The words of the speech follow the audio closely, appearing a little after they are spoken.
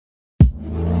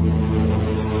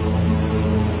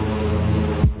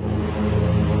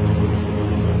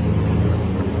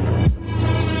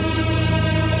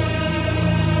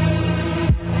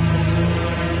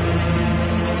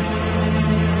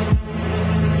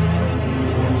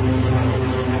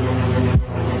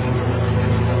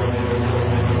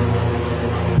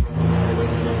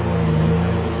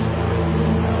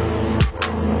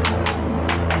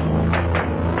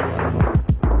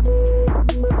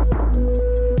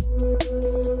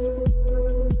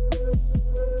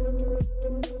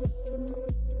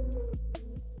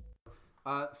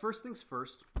first things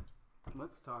first,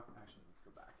 let's talk, actually, let's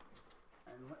go back.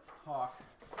 And let's talk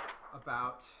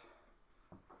about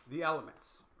the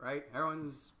elements, right?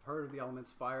 Everyone's heard of the elements: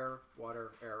 fire,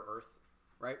 water, air, earth,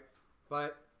 right?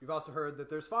 But you've also heard that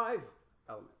there's 5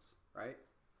 elements, right?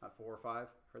 Not 4 or 5.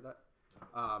 Heard that?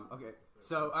 Okay.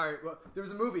 So, all right. Well, there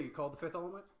was a movie called The Fifth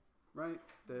Element, right?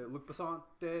 That Luc Besson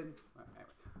did.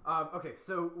 Anyway. Okay.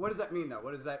 So, what does that mean, though?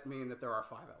 What does that mean that there are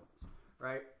 5 elements,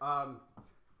 right?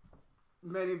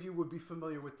 Many of you would be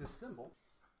familiar with this symbol,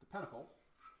 the pentacle,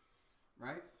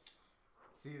 right?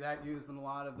 See that used in a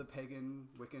lot of the pagan,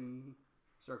 Wiccan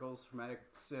circles,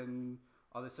 Hermetics, and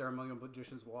other ceremonial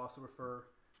magicians will also refer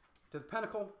to the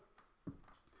pentacle.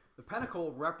 The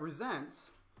pentacle represents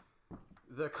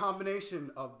the combination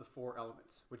of the 4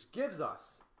 elements, which gives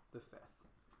us the 5th,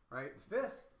 right? The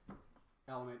 5th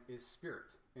element is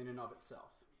spirit in and of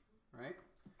itself, right?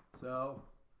 So,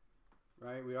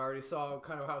 right, we already saw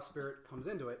kind of how spirit comes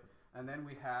into it. And then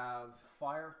we have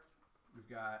fire, we've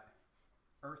got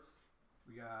earth,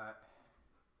 we got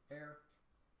air,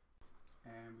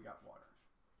 and we got water.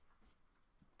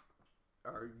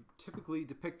 Are typically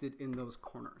depicted in those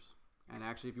corners. And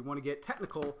actually, if you want to get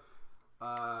technical,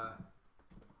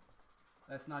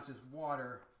 that's not just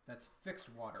water, that's fixed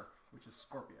water, which is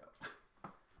Scorpio.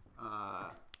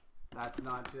 That's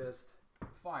not just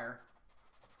fire,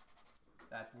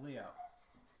 that's Leo,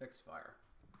 fixed fire.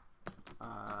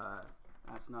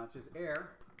 That's not just air,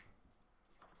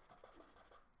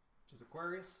 which is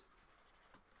Aquarius.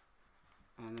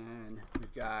 And then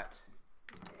we've got...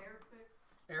 Is air fixed?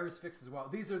 Air is fixed as well.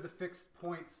 These are the fixed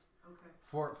points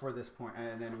for this point.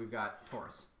 And then we've got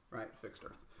Taurus, right? Fixed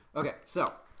Earth. Okay, so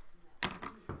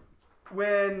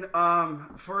when,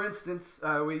 for instance,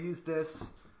 we use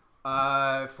this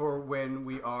for when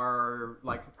we are,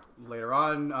 like, later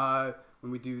on,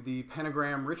 when we do the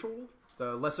pentagram ritual,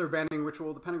 the lesser banning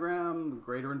ritual, the pentagram,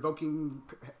 greater invoking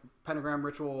pentagram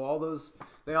ritual, all those,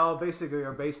 they all basically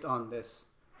are based on this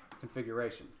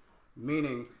configuration.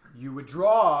 Meaning, you would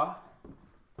draw,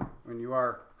 when you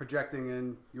are projecting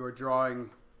in, you are drawing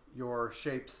your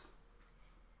shapes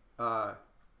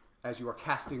as you are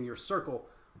casting your circle.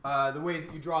 The way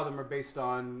that you draw them are based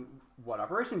on what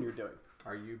operation you're doing.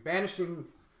 Are you banishing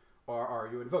or are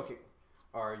you invoking?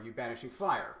 Are you banishing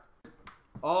fire?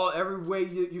 Every way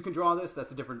you can draw this,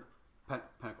 that's a different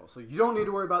pentacle. So you don't need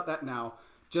to worry about that now.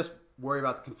 Just worry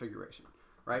about the configuration,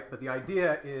 right? But the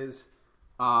idea is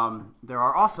there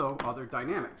are also other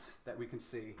dynamics that we can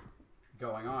see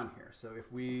going on here. So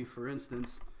if we, for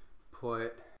instance,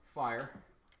 put fire,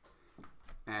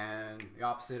 and the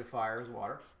opposite of fire is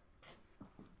water.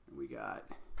 We got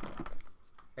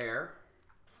air,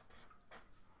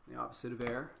 the opposite of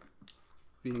air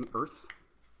being earth,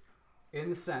 in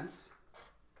the sense,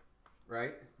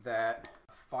 right, that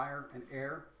fire and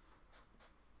air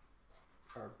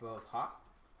are both hot,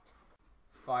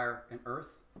 fire and earth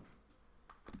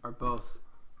are both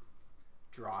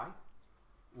dry,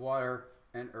 water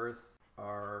and earth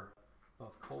are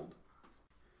both cold,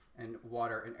 and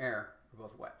water and air are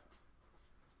both wet,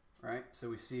 right? So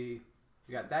we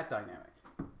got that dynamic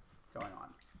going on.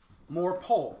 More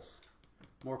poles,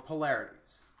 more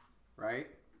polarities, right?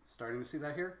 Starting to see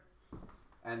that here?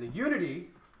 And the unity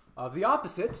of the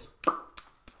opposites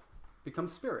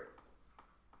becomes spirit.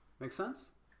 Make sense?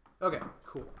 Okay,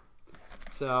 cool.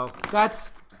 So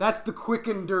that's the quick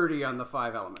and dirty on the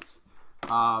 5 elements.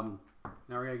 Now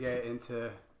we're gonna get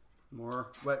into more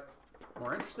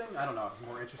interesting? I don't know if it's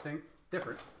more interesting. It's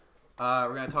different.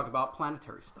 We're gonna talk about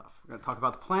planetary stuff. We're gonna talk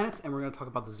about the planets, and we're gonna talk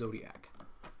about the zodiac.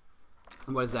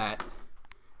 And what is that?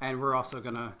 And we're also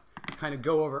gonna kind of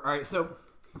go over. All right, so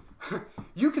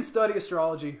you can study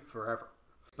astrology forever,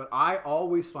 but I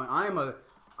always find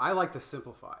I like to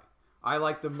simplify. I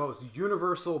like the most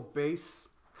universal base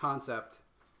concept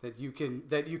that you can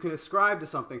ascribe to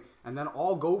something, and then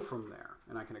I'll go from there,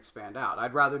 and I can expand out.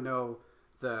 I'd rather know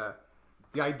the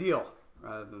ideal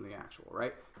rather than the actual,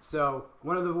 right? So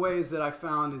one of the ways that I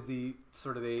found is the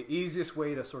easiest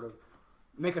way to sort of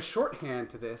make a shorthand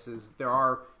to this is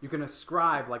you can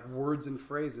ascribe like words and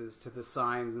phrases to the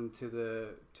signs and to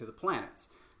the planets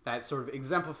that sort of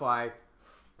exemplify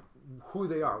who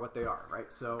they are, what they are,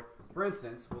 right? So for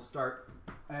instance, we'll start,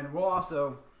 and we'll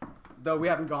also, though we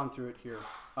haven't gone through it here,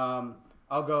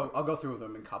 I'll go through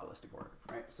them in Kabbalistic order,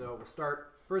 right? So we'll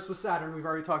start first with Saturn. We've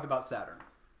already talked about Saturn,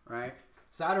 right?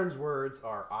 Saturn's words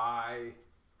are I,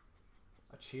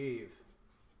 achieve.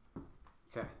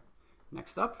 Okay,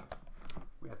 next up,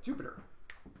 we have Jupiter,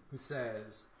 who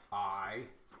says I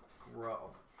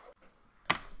grow.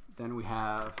 Then we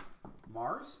have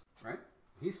Mars, right?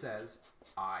 He says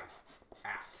I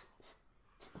act.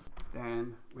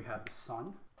 Then we have the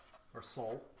sun, or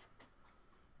soul.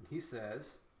 And he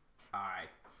says, I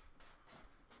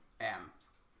am.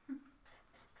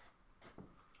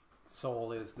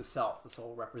 Soul is the self. The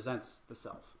soul represents the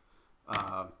self.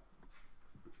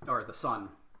 Or the sun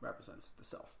represents the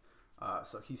self.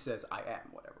 So he says, I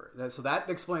am, whatever. So that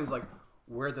explains like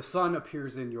where the sun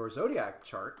appears in your zodiac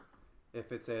chart.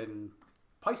 If it's in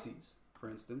Pisces, for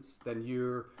instance, then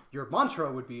your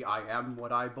mantra would be, I am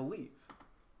what I believe.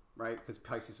 Right? Because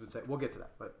Pisces would say, we'll get to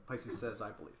that, but Pisces says,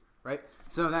 I believe. Right?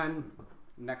 So then,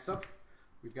 next up,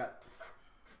 we've got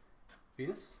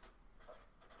Venus.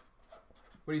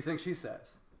 What do you think she says?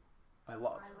 I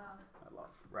love. I love.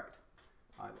 Right.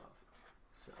 I love.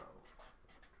 So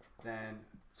then,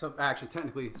 so actually,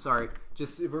 technically, sorry,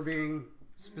 just if we're being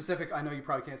specific, I know you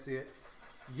probably can't see it.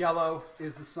 Yellow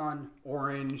is the sun.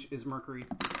 Orange is Mercury.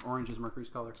 Orange is Mercury's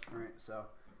color. All right, so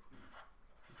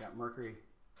we've got Mercury.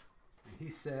 And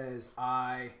he says,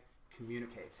 I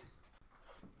communicate.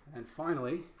 And then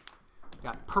finally, we've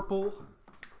got purple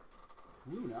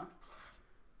Luna,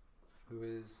 who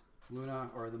is Luna,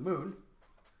 or the moon,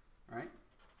 right?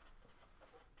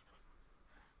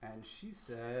 And she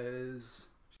says,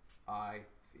 I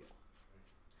feel.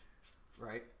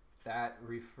 Right? That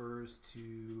refers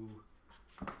to,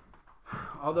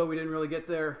 although we didn't really get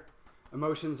there,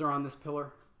 emotions are on this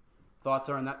pillar. Thoughts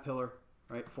are on that pillar,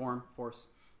 right? Form, force,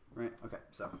 right? Okay,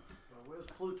 so. Well, where's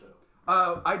Pluto?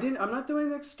 I'm not doing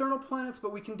the external planets,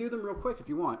 but we can do them real quick if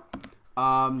you want.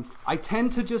 I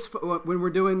tend to just, when we're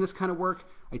doing this kind of work,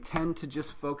 I tend to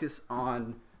just focus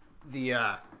on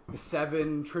the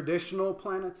 7 traditional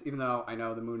planets, even though I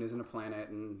know the moon isn't a planet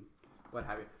and what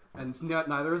have you. And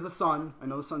neither is the sun. I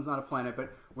know the sun's not a planet,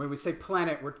 but when we say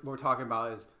planet, what we're talking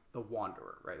about is the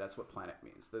wanderer, right? That's what planet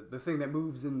means. The thing that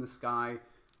moves in the sky,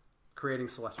 creating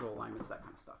celestial alignments, that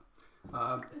kind of stuff.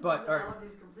 But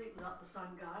is complete without the sun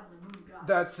god and the moon god.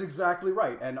 That's exactly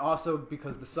right. And also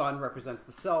because the sun represents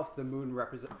the self, the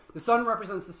sun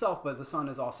represents the self, but the sun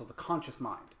is also the conscious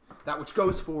mind, that which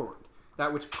goes forward,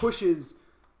 that which pushes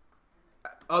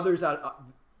others out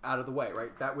of the way,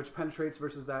 right? That which penetrates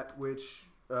versus that which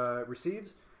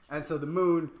receives. And so the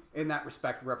moon, in that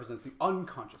respect, represents the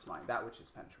unconscious mind, that which is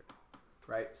penetrated,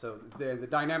 right? So the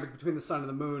dynamic between the sun and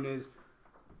the moon is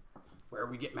where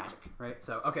we get magic, right?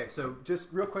 So, okay, so just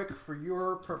real quick for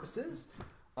your purposes,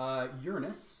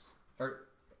 Uranus,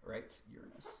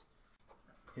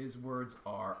 his words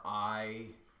are, I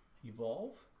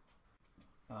evolve.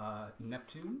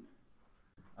 Neptune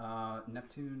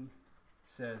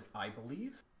says, I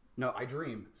believe. No, I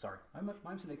dream, sorry.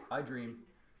 My mistake. I dream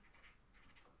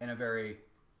in a very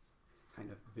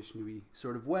kind of Vishnu-y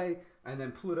sort of way. And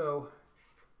then Pluto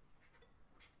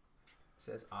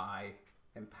says, I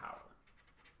empower.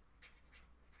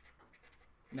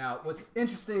 Now, what's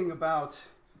interesting about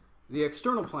the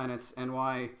external planets and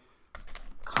why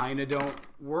kind of don't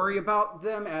worry about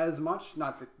them as much,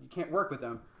 not that you can't work with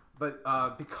them, but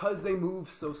because they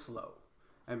move so slow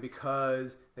and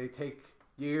because they take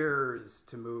years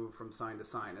to move from sign to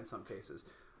sign in some cases,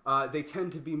 they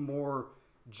tend to be more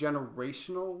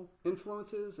generational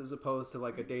influences as opposed to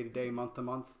like a day-to-day,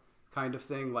 month-to-month kind of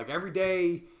thing. Like every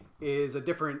day is a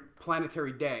different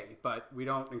planetary day, but we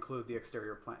don't include the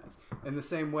exterior planets. In the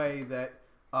same way that,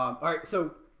 all right,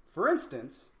 so for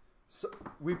instance,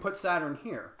 we put Saturn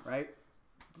here, right?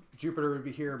 Jupiter would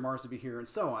be here, Mars would be here, and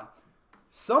so on.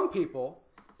 Some people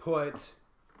put,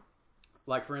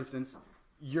 like for instance,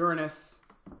 Uranus,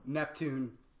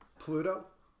 Neptune, Pluto.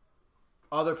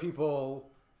 Other people,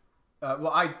 well,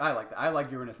 I like that. I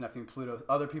like Uranus, Neptune, Pluto.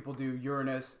 Other people do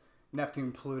Uranus,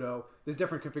 Neptune, Pluto. There's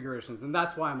different configurations, and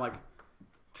that's why I'm like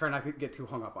trying not to get too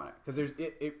hung up on it, because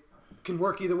it can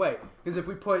work either way. Because if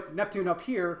we put Neptune up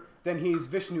here, then he's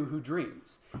Vishnu who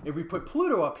dreams. If we put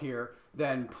Pluto up here,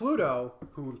 then Pluto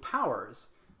who empowers.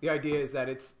 The idea is that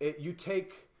you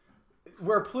take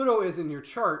where Pluto is in your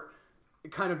chart.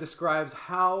 It kind of describes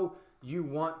how you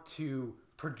want to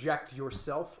project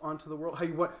yourself onto the world. How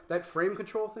you want that frame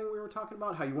control thing we were talking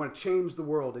about. How you want to change the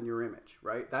world in your image,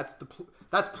 right? That's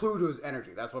Pluto's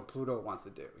energy. That's what Pluto wants to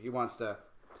do. He wants to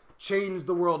change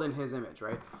the world in his image,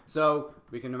 right? So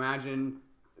we can imagine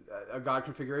a God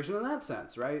configuration in that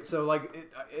sense, right? So like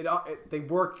they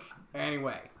work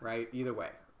anyway, right? Either way,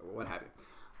 what have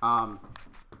you.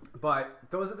 But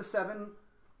those are the 7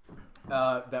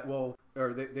 that will,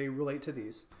 or they relate to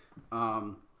these.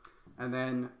 And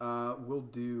then we'll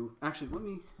do, actually, let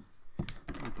me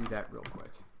do that real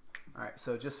quick. All right,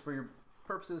 so just for your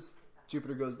purposes,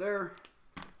 Jupiter goes there.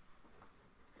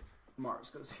 Mars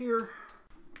goes here.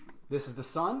 This is the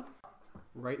sun,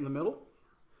 right in the middle.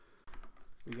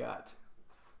 We got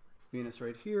Venus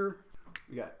right here.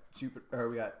 We got Jupiter, or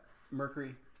we got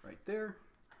Mercury right there.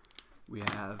 We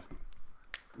have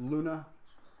Luna,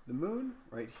 the moon,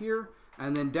 right here.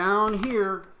 And then down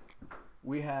here,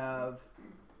 we have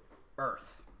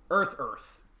Earth.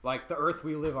 Earth. Like the Earth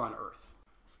we live on, Earth.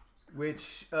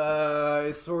 Which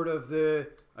is sort of the,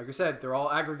 like I said, they're all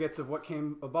aggregates of what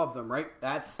came above them, right?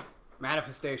 That's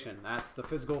manifestation. That's the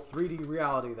physical 3D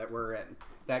reality that we're in.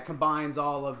 That combines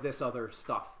all of this other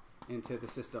stuff into the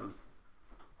system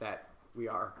that we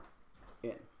are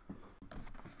in.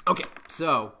 Okay,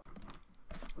 so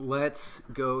let's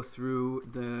go through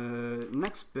the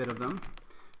next bit of them,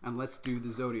 and let's do the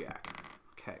zodiac.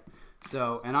 Okay,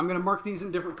 so, and I'm going to mark these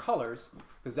in different colors,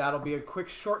 because that'll be a quick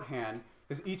shorthand,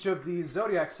 because each of these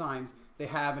zodiac signs, they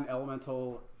have an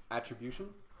elemental attribution.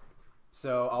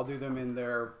 So I'll do them in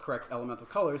their correct elemental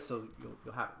colors, so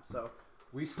you'll have them. So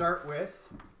we start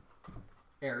with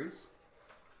Aries,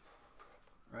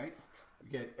 right?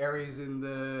 You get Aries in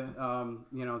the,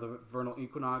 the vernal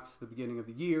equinox, the beginning of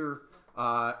the year.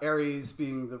 Aries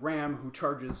being the ram who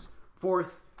charges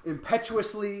forth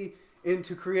impetuously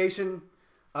into creation.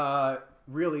 I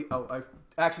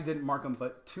actually didn't mark them,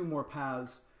 but 2 more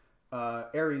paths.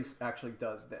 Aries actually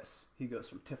does this. He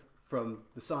goes from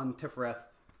the sun, Tifereth,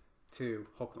 to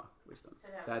Chokmah, wisdom.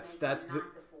 So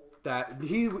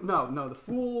the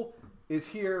fool is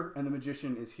here and the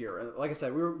magician is here. And like I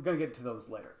said, we were going to get to those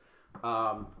later.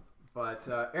 But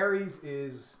Aries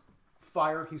is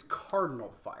fire. He's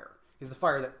cardinal fire. He's the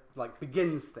fire that like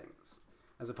begins things,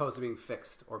 as opposed to being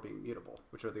fixed or being mutable,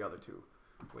 which are the other 2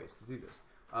 ways to do this.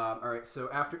 All right. So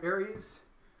after Aries,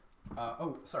 I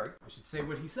should say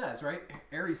what he says, right?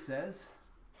 Aries says,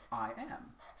 "I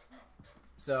am."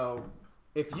 So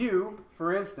if you,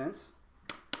 for instance,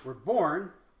 were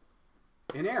born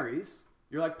in Aries,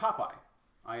 you're like Popeye.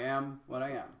 I am what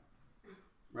I am.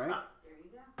 Right? There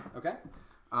you go. Okay.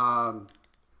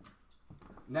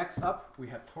 Next up, we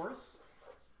have Taurus.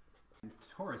 And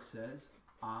Taurus says,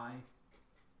 "I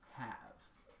have."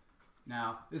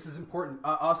 Now, this is important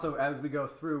also as we go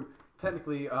through.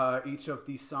 Technically, each of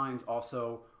these signs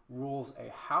also rules a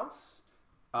house,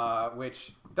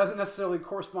 which doesn't necessarily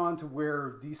correspond to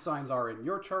where these signs are in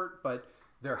your chart, but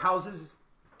their houses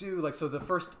do. Like, so the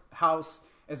first house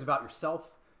is about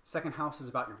yourself. Second house is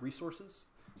about your resources.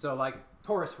 So, like,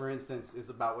 Taurus, for instance, is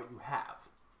about what you have,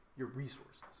 your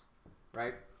resources,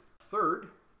 right? Third,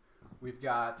 we've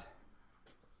got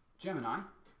Gemini,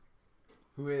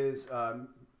 who is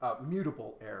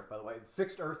mutable air, by the way.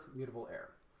 Fixed Earth, mutable air.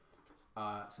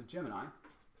 So Gemini.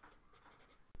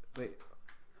 Wait.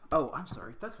 Oh, I'm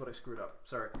sorry. That's what I screwed up.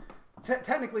 Sorry.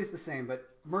 Technically it's the same, but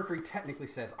Mercury technically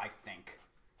says "I think,"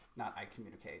 not "I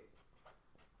communicate."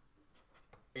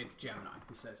 It's Gemini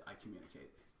who says "I communicate."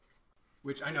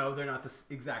 Which I know they're not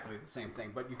exactly the same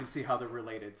thing, but you can see how they're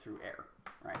related through air,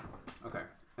 right? Okay.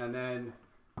 And then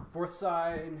fourth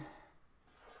side,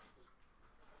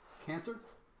 Cancer.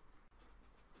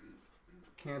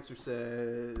 Cancer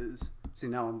says, see,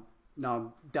 now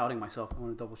I'm doubting myself. I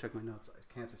want to double check my notes.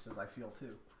 Cancer says "I feel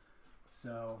too."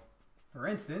 So, for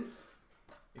instance,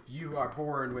 if you are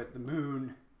born with the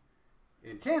moon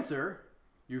in Cancer,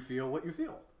 you feel what you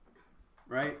feel,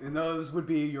 right? And those would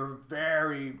be your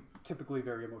typically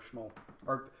very emotional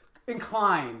or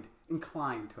inclined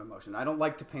to emotion. I don't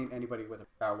like to paint anybody with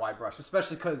a wide brush,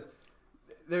 especially because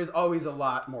there's always a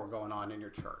lot more going on in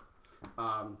your chart.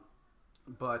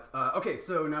 Okay,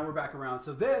 so now we're back around.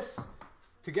 So this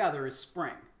together is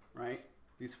spring, right?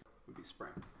 These would be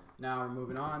spring. Now we're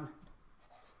moving on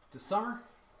to summer.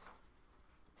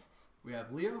 We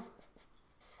have Leo,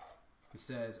 who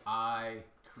says "I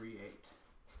create."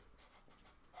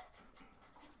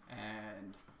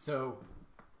 And so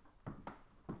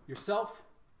yourself,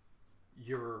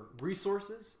 your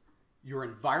resources, your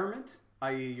environment,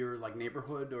 i.e. your like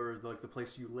neighborhood or like the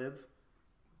place you live,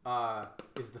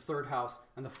 is the third house,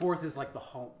 and the fourth is like the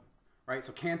home, right?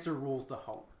 So Cancer rules the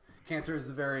home. Cancer is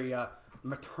a very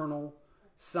maternal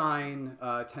sign,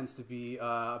 tends to be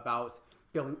about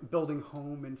building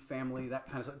home and family, that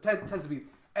kind of stuff. Tends to be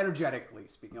energetically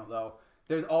speaking, although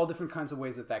there's all different kinds of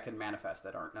ways that can manifest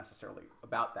that aren't necessarily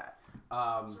about that.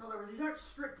 So in other words, these aren't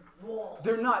strict walls.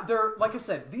 They're not. They're, like I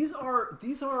said, these are.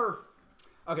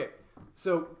 Okay,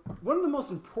 so one of the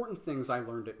most important things I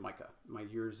learned at Micah, my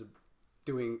years of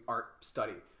doing art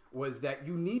study, was that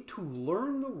you need to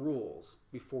learn the rules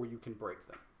before you can break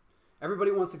them.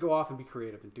 Everybody wants to go off and be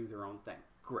creative and do their own thing.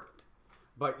 Great.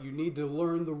 But you need to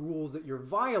learn the rules that you're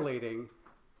violating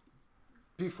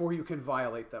before you can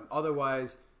violate them.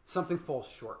 Otherwise, something falls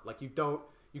short. Like you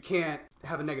can't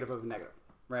have a negative of a negative,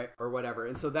 right? Or whatever.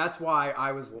 And so that's why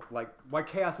I was like, why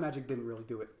chaos magic didn't really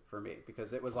do it for me,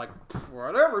 because it was like,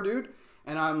 whatever, dude.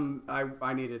 And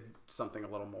I needed something a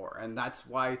little more. And that's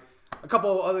why a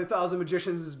couple other thousand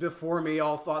magicians before me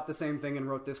all thought the same thing and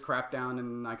wrote this crap down,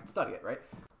 and I could study it, right?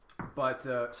 But,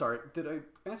 sorry, did I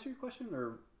answer your question,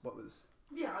 or what was...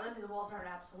 Yeah, I think the walls aren't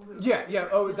absolute. Yeah.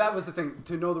 Oh, that was the thing,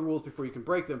 to know the rules before you can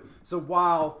break them. So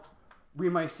while we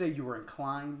might say you were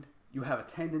inclined, you have a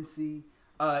tendency,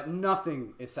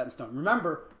 nothing is set in stone.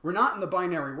 Remember, we're not in the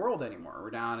binary world anymore.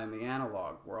 We're down in the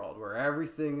analog world, where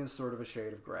everything is sort of a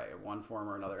shade of gray, of one form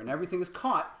or another, and everything is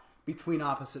caught between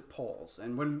opposite poles.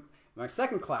 And when in my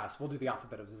second class, we'll do the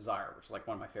alphabet of desire, which is like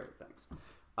one of my favorite things.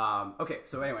 Okay,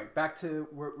 so anyway, back to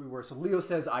where we were. So Leo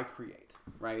says, I create,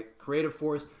 right? Creative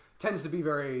force tends to be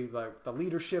very like the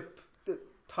leadership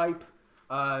type,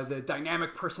 the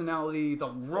dynamic personality,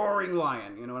 the roaring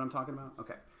lion. You know what I'm talking about?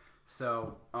 Okay.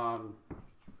 So,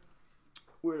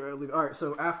 where did I leave? All right,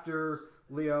 so after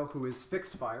Leo, who is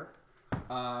fixed fire,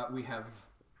 we have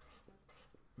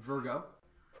Virgo.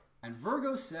 And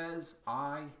Virgo says,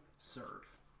 I serve.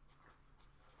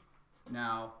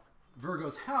 Now,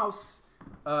 Virgo's house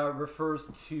refers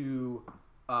to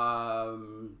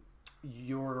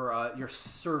your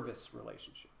service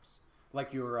relationships,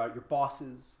 like your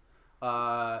bosses,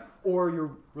 or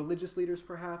your religious leaders,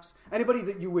 perhaps. Anybody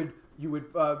that you would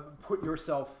put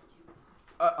yourself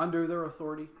under their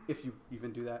authority, if you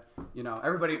even do that. You know,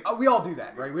 everybody, we all do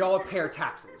that, right? We all pay our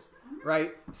taxes,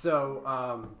 right? So,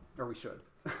 or we should.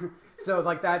 So,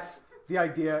 like, that's the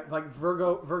idea. Like,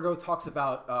 Virgo talks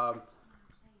about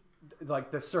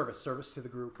like the service to the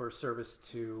group, or service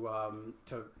to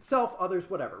self, others,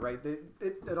 whatever, right?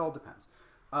 It all depends.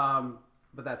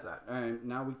 But that's that. And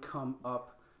now we come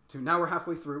up to, now we're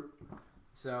halfway through.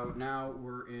 So now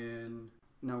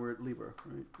we're at Libra,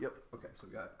 right? Yep. Okay, so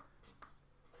we got,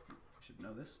 I should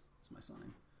know this. It's my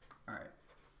sign. All right.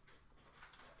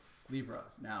 Libra.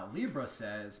 Now, Libra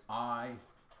says, I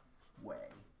weigh.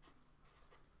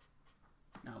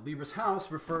 Now, Libra's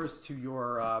house refers to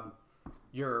your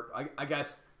I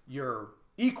guess, your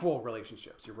equal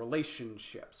relationships, your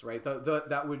relationships, right?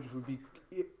 That would be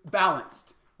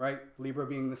balanced, right? Libra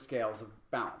being the scales of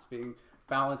balance, being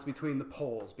balanced between the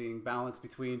poles, being balanced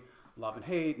between love and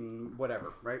hate and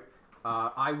whatever, right?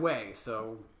 I weigh,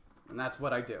 so, and that's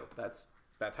what I do. That's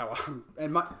how I'm,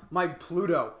 and my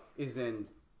Pluto is in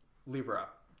Libra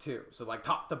too. So like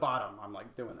top to bottom, I'm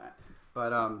like doing that.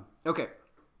 But, okay.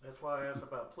 That's why I asked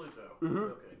about Pluto. Mm-hmm.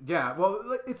 Okay. Yeah, well,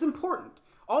 it's important.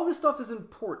 All this stuff is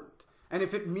important. And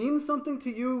if it means something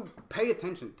to you, pay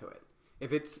attention to it.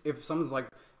 If someone's like,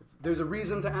 there's a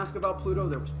reason to ask about Pluto,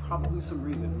 there was probably some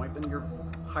reason. It might have been your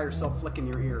higher self flicking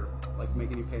your ear, like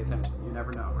making you pay attention. You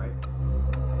never know, right?